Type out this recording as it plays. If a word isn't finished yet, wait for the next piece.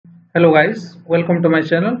Hello guys, welcome to my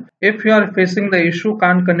channel. If you are facing the issue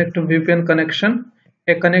can't connect to VPN connection,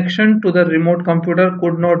 a connection to the remote computer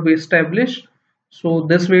could not be established. So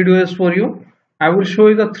this video is for you. I will show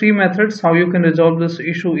you the three methods how you can resolve this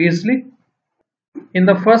issue easily. In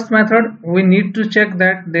the first method, we need to check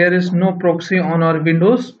that there is no proxy on our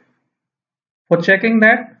Windows. For checking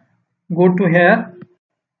that, go to here,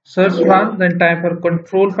 search bar, then type your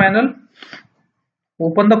control panel.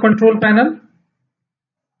 Open the control panel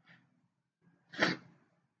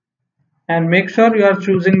and make sure you are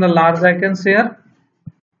choosing the large icons here.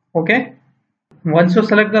 Okay, once you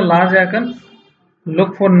select the large icon,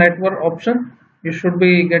 look for network option. You should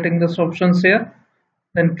be getting this options here.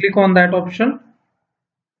 Then click on that option,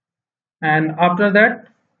 and after that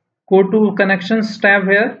go to connections tab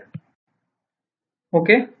here.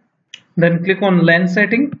 Okay, then click on LAN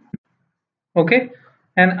setting. Okay,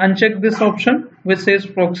 and uncheck this option which says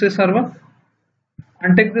proxy server.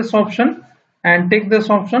 Untick this option and tick this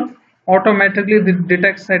option, automatically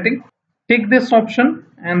detect setting. Tick this option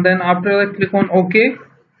and then after that click on OK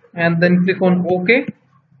and then click on OK.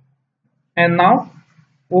 And now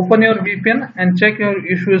open your VPN and check your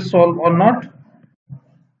issue is solved or not.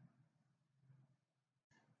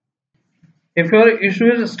 If your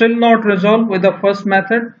issue is still not resolved with the first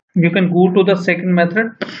method, you can go to the second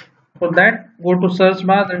method. For that, go to search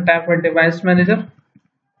bar and type a device manager.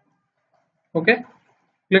 Okay,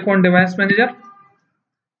 click on device manager.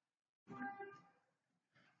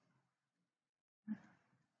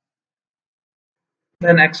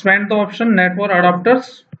 Then expand the option network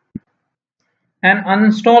adapters and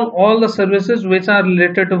uninstall all the services which are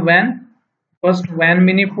related to WAN. First WAN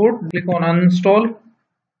mini port, click on uninstall.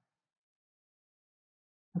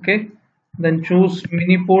 Okay, then choose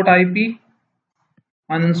mini port IP,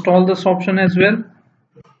 uninstall this option as well.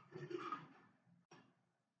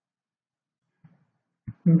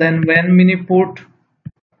 Then WAN mini port,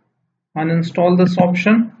 uninstall this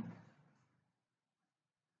option.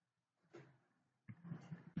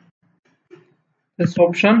 This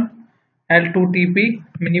option L2TP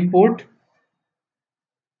mini port.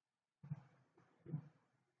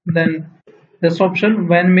 Then this option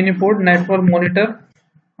WAN mini port network monitor,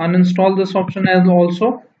 uninstall this option as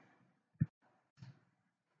also.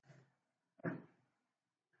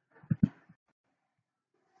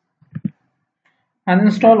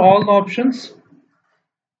 Uninstall all the options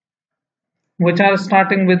which are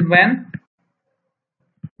starting with WAN.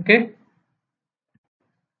 Okay,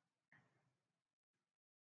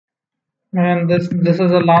 and this is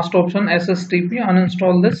the last option SSTP.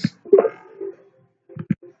 Uninstall this.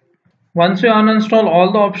 Once you uninstall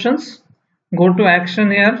all the options, go to action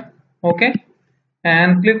here. Okay,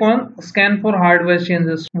 and click on scan for hardware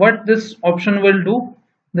changes. What this option will do,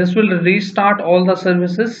 this will restart all the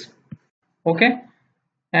services. Okay,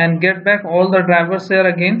 and get back all the drivers here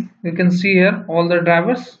again. You can see here all the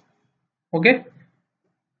drivers. Okay,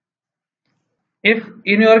 if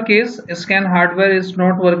in your case scan hardware is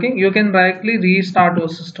not working, you can directly restart your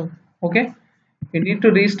system. Okay, you need to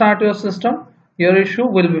restart your system, your issue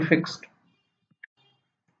will be fixed.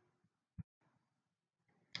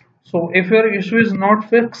 So if your issue is not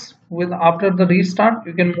fixed with after the restart,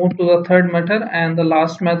 you can move to the third method and the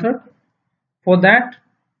last method. For that,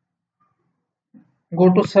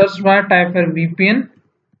 go to search bar, type here VPN,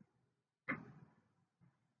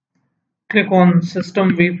 click on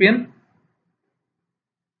system VPN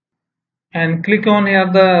and click on here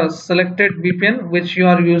the selected VPN which you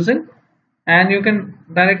are using, and you can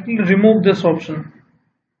directly remove this option.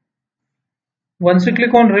 Once you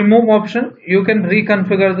click on remove option, you can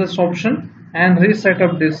reconfigure this option and reset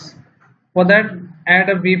up this. For that, add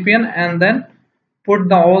a VPN and then put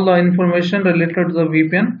all the information related to the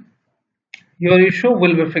VPN. Your issue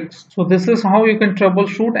will be fixed. So this is how you can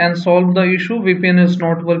troubleshoot and solve the issue VPN is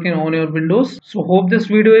not working on your Windows. So hope this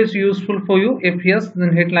video is useful for you. If yes,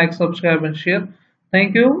 then hit like, subscribe and share.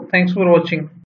 Thank you. Thanks for watching.